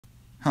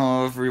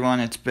Hello everyone,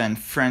 it's Ben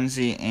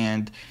Frenzy,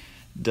 and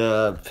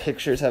the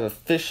pictures have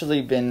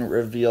officially been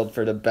revealed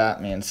for the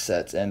Batman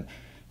sets, and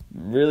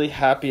really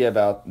happy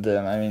about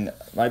them. I mean,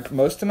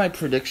 most of my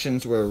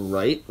predictions were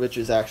right, which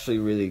is actually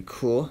really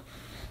cool.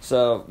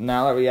 So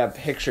now that we have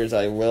pictures,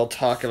 I will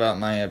talk about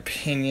my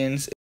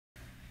opinions.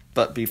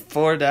 But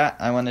before that,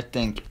 I want to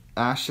thank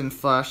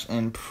Ashnflash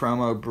and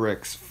Promo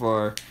Bricks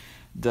for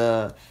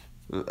the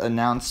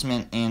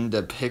announcement and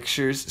the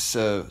pictures.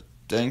 So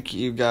thank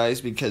you guys,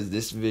 because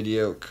this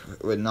video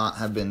would not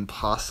have been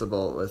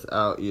possible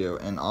without you.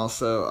 And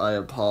also, I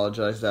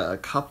apologize that a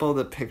couple of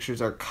the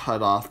pictures are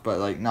cut off,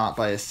 but not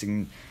by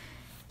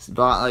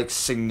not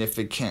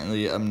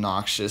significantly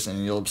obnoxious,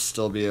 and you'll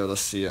still be able to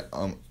see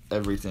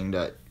everything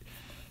that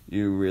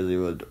you really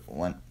would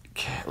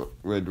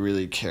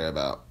really care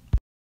about.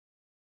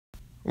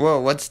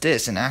 Whoa, what's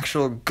this? An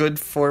actual good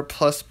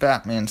 4+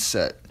 Batman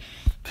set.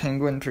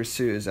 Penguin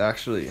Pursuit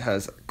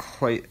has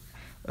quite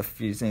a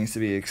few things to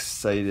be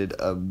excited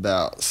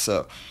about.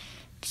 So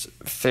it's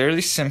a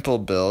fairly simple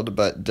build,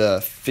 but the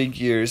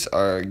figures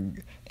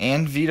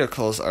and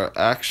vehicles are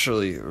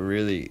actually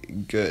really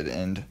good,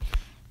 and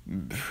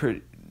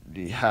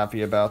pretty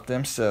happy about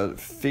them. So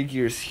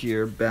figures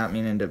here,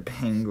 Batman and the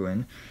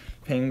Penguin.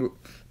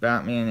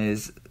 Batman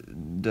is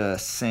the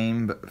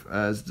same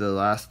as the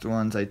last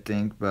ones, I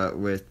think, but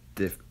with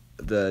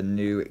the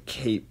new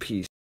cape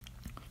piece.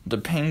 The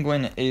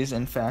Penguin is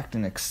in fact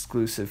an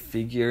exclusive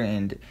figure,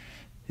 and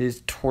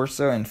his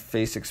torso and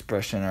face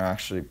expression are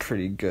actually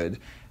pretty good.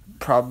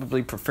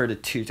 Probably prefer the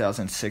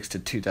 2006 to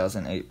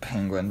 2008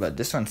 Penguin, but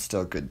this one's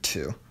still good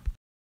too.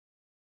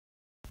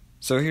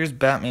 So here's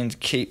Batman's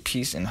cape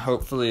piece, and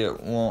hopefully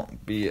it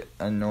won't be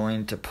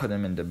annoying to put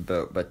him in the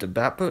boat. But the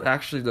Batboat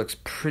actually looks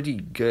pretty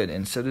good,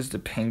 and so does the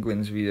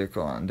Penguin's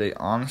vehicle. And they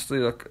honestly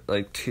look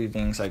like two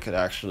things I could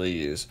actually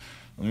use.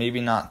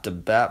 Maybe not the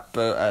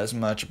Batboat as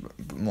much,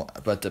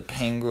 but the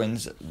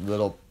Penguin's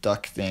little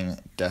duck thing,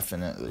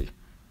 definitely.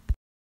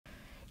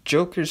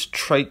 Joker's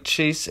Trike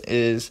Chase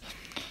is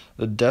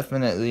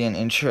definitely an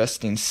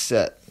interesting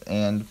set,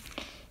 and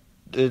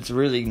it's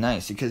really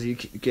nice because you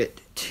get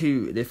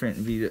two different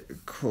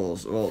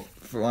vehicles. Well,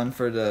 one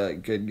for the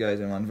good guys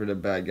and one for the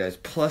bad guys,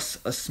 plus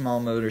a small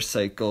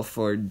motorcycle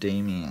for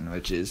Damian,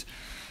 which is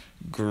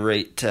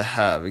great to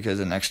have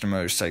because an extra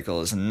motorcycle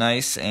is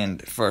nice.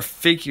 And for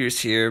figures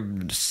here,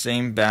 the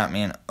same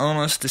Batman,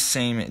 almost the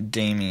same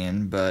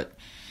Damian, but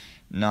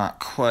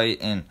not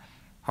quite. And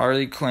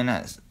Harley Quinn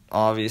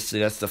obviously,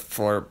 that's the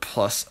 4+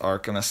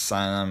 Arkham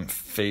Asylum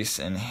face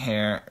and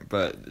hair,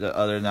 but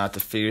other than that, the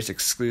figure's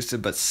exclusive,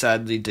 but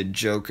sadly the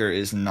Joker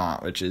is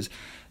not, which is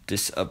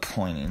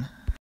disappointing.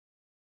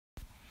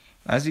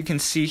 As you can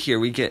see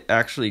here, we get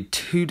actually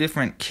two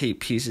different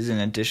cape pieces in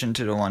addition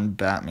to the one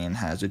Batman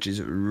has, which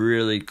is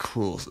really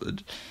cool. So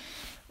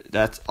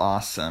that's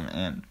awesome.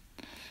 And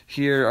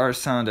here are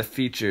some of the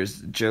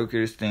features.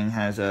 Joker's thing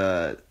has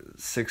a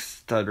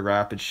 6-stud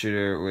rapid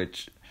shooter,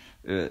 which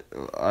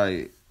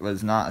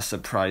was not a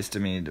surprise to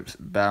me. The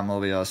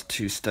Batmobile has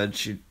 2 stud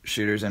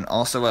shooters, and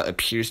also what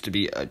appears to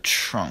be a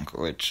trunk,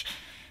 which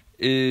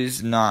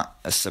is not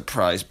a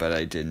surprise, but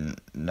I did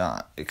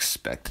not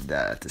expect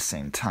that at the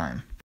same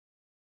time.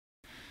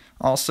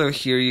 Also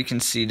here you can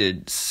see the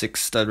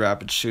 6-stud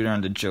rapid shooter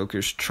on the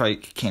Joker's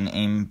trike can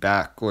aim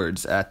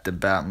backwards at the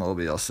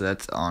Batmobile, so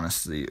that's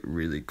honestly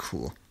really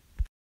cool.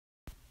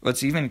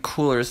 What's even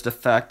cooler is the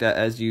fact that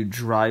as you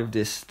drive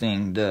this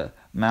thing, the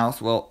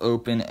mouth will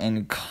open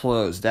and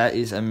close. That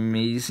is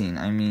amazing.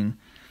 I mean,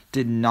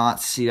 did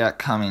not see that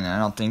coming. I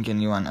don't think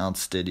anyone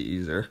else did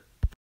either.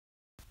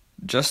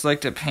 Just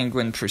like the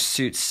Penguin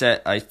Pursuit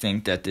set, I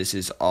think that this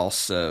is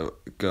also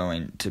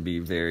going to be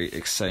very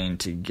exciting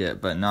to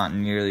get, but not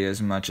nearly as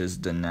much as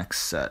the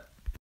next set.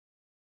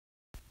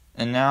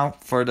 And now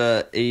for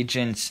the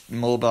Agent's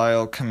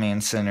Mobile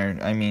Command Center.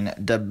 I mean,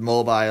 the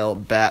mobile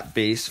bat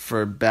base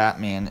for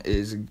Batman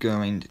is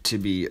going to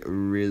be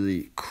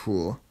really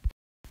cool.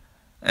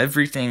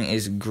 Everything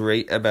is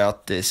great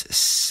about this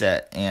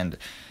set, and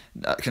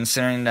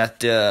considering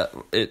that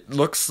it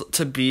looks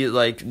to be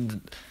like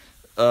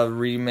a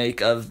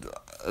remake of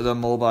the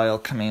Mobile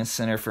Command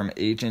Center from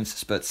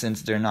Agents, but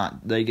since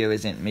LEGO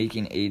isn't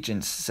making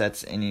Agents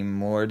sets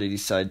anymore, they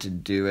decided to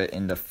do it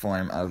in the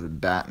form of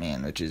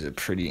Batman, which is a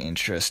pretty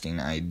interesting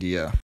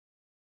idea.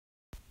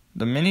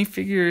 The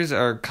minifigures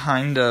are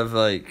kind of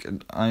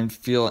I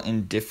feel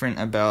indifferent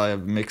about. I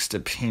have mixed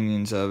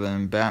opinions of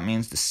them.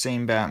 Batman's the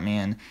same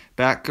Batman.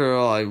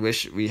 Batgirl, I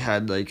wish we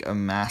had a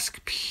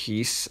mask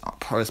piece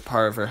as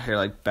part of her hair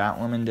like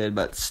Batwoman did,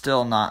 but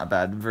still not a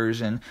bad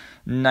version.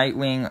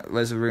 Nightwing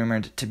was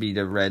rumored to be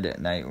the red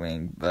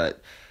Nightwing,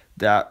 but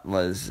that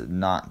was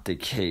not the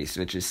case,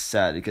 which is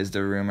sad because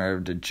the rumor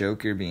of the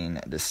Joker being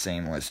the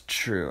same was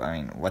true. I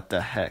mean, what the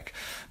heck.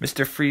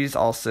 Mr. Freeze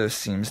also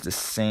seems the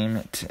same,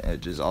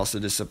 which is also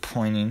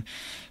disappointing.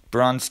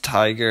 Bronze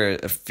Tiger,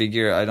 a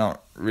figure I don't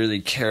really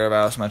care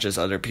about as much as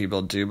other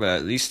people do, but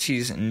at least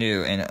he's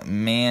new. And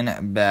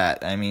Man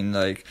Bat, I mean,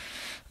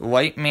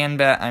 White Man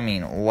Bat, I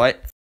mean,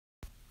 what?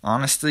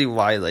 Honestly,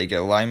 why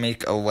Lego? Why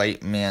make a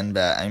white Man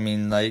Bat? I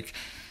mean, like,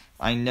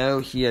 I know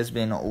he has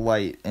been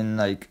white in,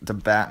 like, the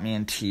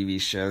Batman TV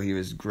show. He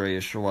was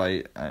grayish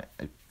white. I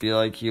feel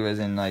like he was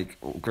in, like,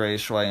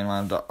 grayish white in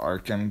one of the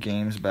Arkham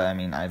games, but, I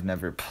mean, I've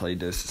never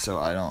played this, so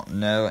I don't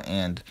know.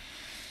 And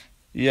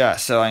yeah,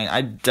 so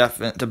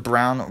the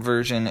brown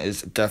version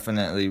is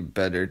definitely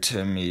better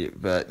to me,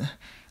 but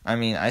I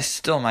mean, I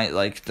still might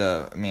like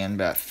the Man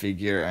Bat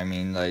figure. I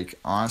mean, like,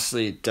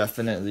 honestly,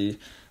 definitely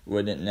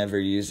wouldn't never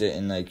use it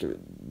in like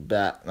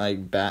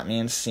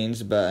Batman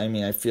scenes, but I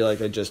mean, I feel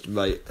like I just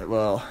might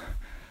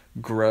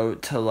grow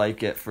to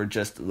like it for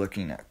just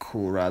looking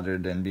cool rather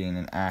than being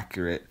an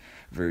accurate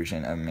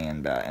version of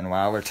Man Bat. And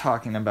while we're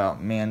talking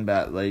about Man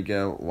Bat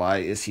Lego, why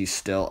is he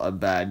still a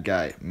bad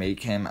guy?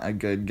 Make him a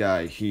good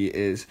guy. He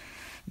is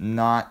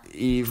not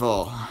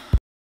evil.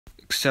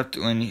 Except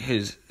when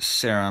his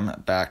serum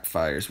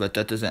backfires, but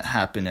that doesn't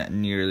happen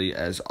nearly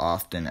as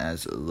often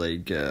as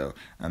Lego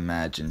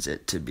imagines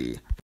it to be.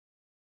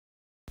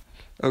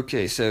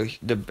 Okay, so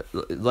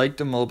like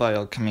the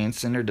mobile command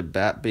center, the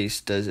Bat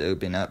base does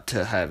open up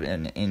to have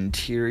an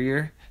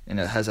interior, and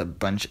it has a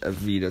bunch of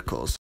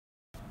vehicles.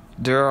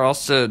 There are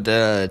also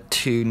the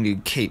 2 new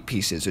cape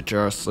pieces, which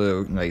are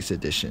also nice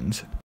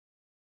additions.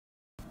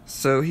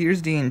 So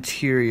here's the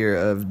interior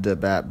of the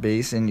Bat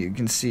base, and you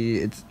can see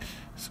it's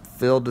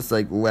filled with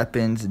like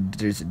weapons.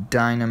 There's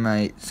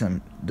dynamite,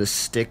 the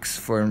sticks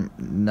for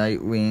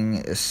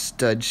Nightwing, a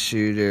stud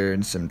shooter,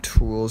 and some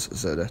tools.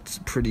 So that's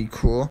pretty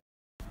cool.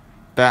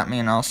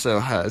 Batman also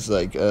has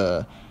like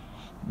a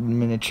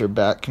miniature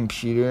bat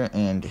computer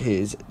and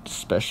his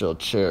special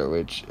chair,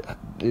 which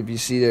if you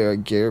see there are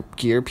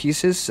gear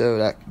pieces, so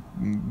that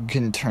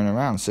can turn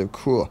around. So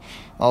cool.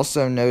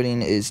 Also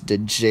noting is the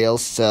jail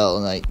cell.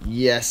 Like,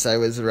 yes, I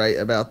was right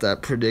about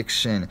that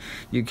prediction.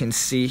 You can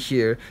see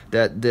here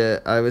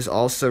that I was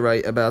also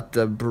right about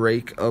the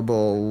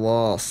breakable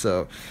wall.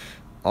 So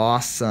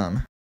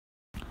awesome.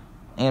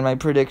 And my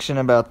prediction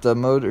about the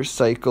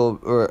motorcycle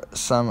or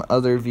some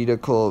other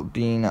vehicle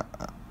being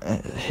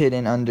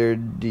hidden under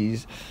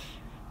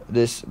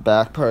this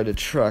back part of the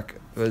truck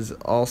was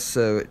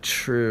also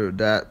true.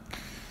 That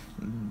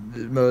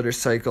the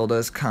motorcycle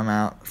does come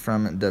out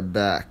from the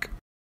back.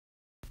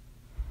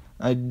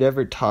 I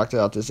never talked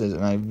about this in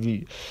my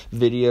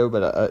video,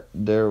 but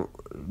there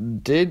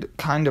did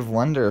kind of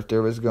wonder if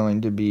there was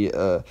going to be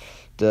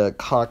the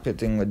cockpit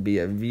thing would be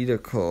a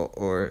vehicle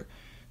or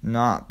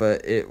not,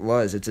 but it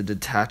was. It's a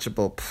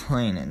detachable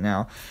plane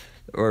now,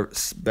 or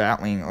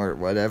Batwing or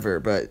whatever,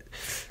 but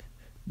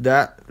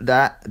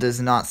that does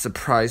not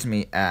surprise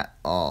me at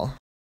all.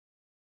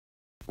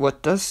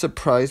 What does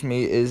surprise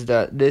me is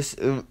that this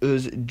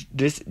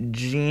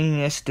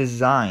genius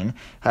design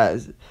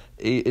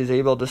is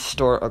able to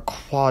store a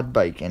quad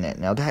bike in it.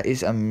 Now that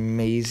is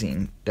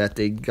amazing that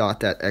they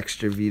got that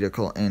extra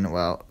vehicle in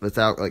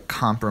without like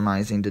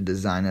compromising the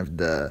design of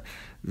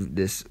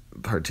this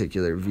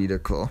particular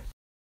vehicle.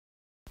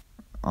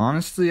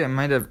 Honestly, I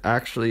might have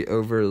actually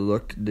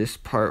overlooked this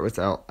part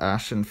without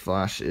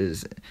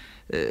Ashnflash's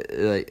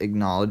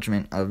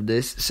acknowledgement of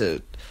this.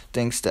 So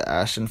thanks to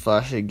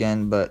Ashnflash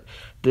again. But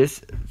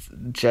this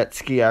jet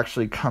ski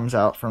actually comes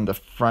out from the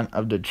front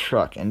of the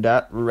truck, and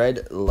that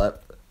red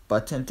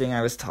button thing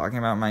I was talking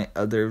about in my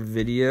other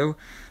video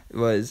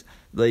was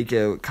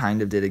Lego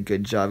kind of did a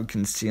good job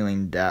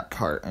concealing that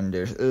part, and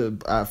there's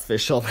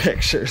official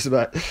pictures.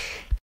 But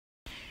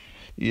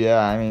yeah,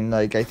 I mean,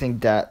 like, I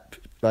think that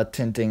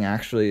button thing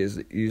actually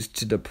is used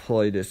to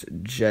deploy this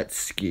jet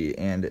ski,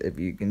 and if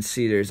you can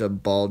see, there's a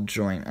ball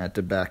joint at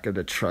the back of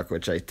the truck,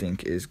 which I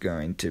think is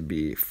going to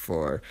be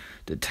for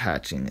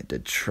detaching the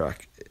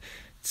truck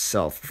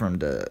itself from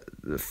the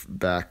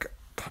back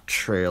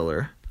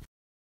trailer.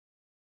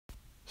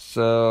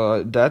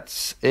 So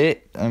that's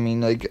it. I mean,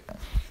 like,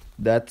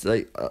 that's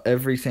like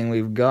everything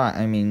we've got.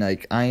 I mean,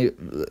 like,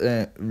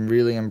 I'm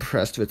really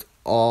impressed with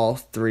all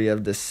 3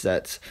 of the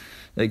sets.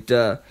 Like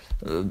the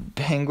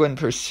Penguin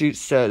Pursuit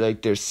set,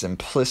 like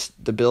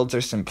the builds are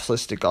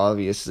simplistic,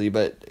 obviously,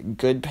 but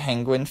good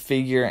Penguin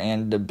figure,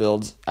 and the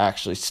builds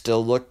actually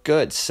still look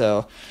good.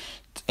 So,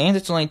 and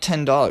it's only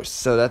 $10,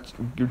 so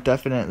you're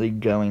definitely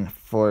going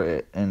for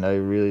it, and I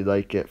really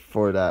like it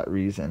for that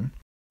reason.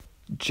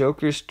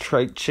 Joker's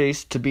trike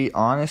chase, to be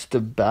honest, the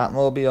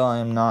Batmobile I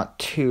am not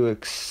too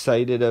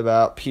excited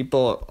about.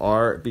 People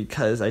are,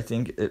 because I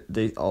think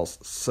they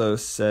also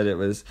said it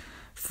was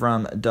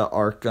from the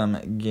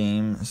Arkham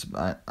games.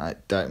 I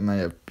might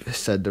have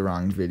said the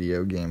wrong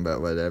video game, but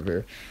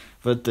whatever.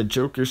 But the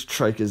Joker's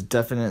trike is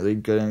definitely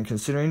good, and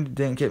considering we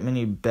didn't get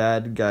many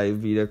bad guy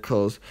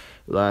vehicles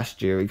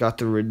last year, we got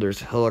the Riddler's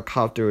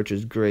helicopter, which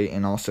is great,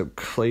 and also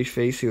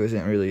Clayface, who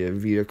isn't really a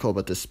vehicle,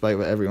 but despite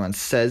what everyone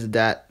says,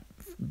 that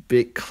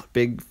big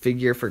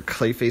figure for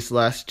Clayface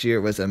last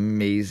year was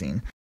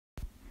amazing.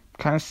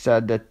 Kind of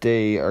sad that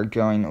they are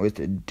going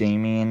with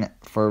Damian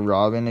for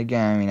Robin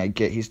again. I mean, I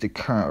get he's the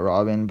current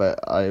Robin, but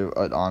I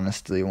would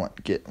honestly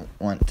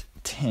want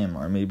Tim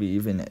or maybe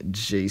even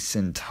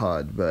Jason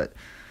Todd, but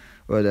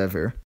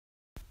whatever.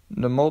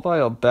 The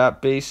mobile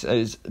bat base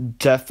is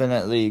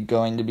definitely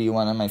going to be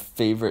one of my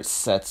favorite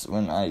sets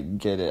when I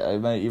get it. I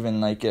might even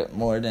like it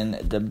more than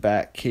the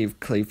Batcave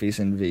Clayface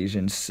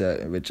Invasion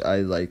set, which I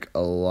like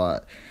a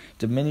lot.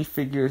 The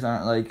minifigures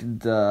aren't like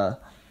the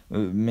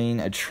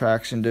main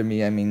attraction to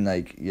me. I mean,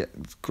 like, yeah,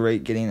 it's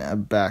great getting a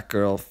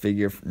Batgirl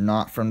figure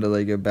not from the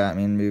Lego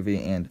Batman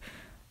movie, and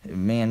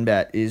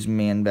Man-Bat is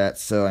Man-Bat,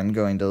 so I'm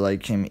going to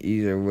like him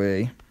either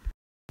way.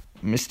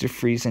 Mr.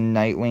 Freeze and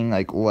Nightwing,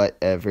 like,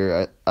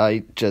 whatever.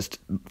 I just,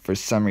 for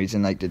some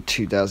reason, like the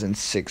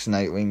 2006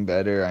 Nightwing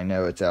better. I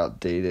know it's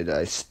outdated.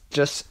 I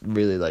just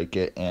really like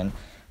it. And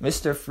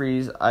Mr.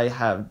 Freeze, I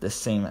have the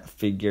same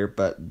figure,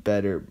 but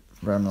better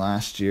from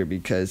last year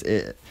because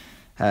it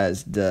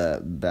has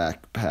the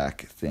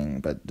backpack thing,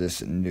 but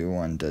this new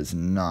one does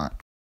not.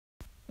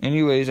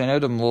 Anyways, I know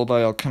the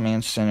Mobile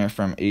Command Center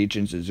from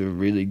Agents is a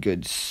really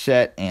good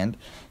set, and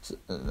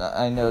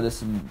I know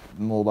this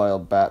mobile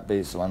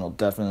bat-based one will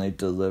definitely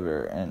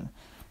deliver, and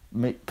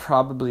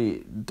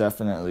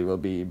definitely will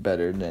be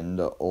better than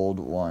the old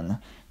one.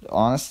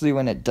 Honestly,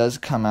 when it does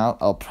come out,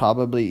 I'll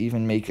probably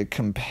even make a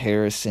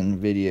comparison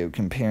video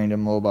comparing the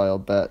mobile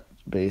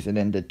bat-based and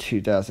then the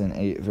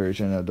 2008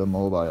 version of the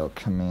Mobile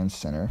Command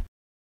Center.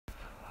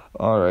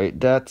 Alright,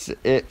 that's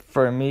it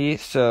for me,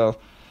 so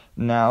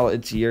now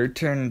it's your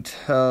turn to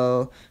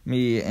tell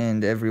me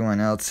and everyone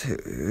else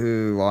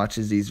who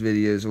watches these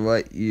videos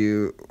what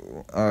you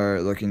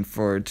are looking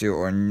forward to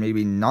or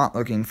maybe not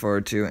looking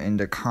forward to in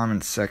the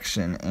comments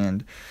section.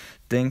 And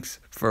thanks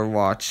for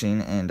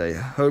watching, and I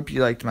hope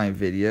you liked my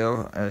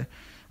video.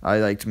 I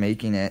liked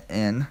making it,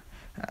 and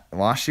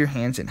wash your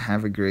hands and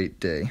have a great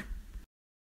day.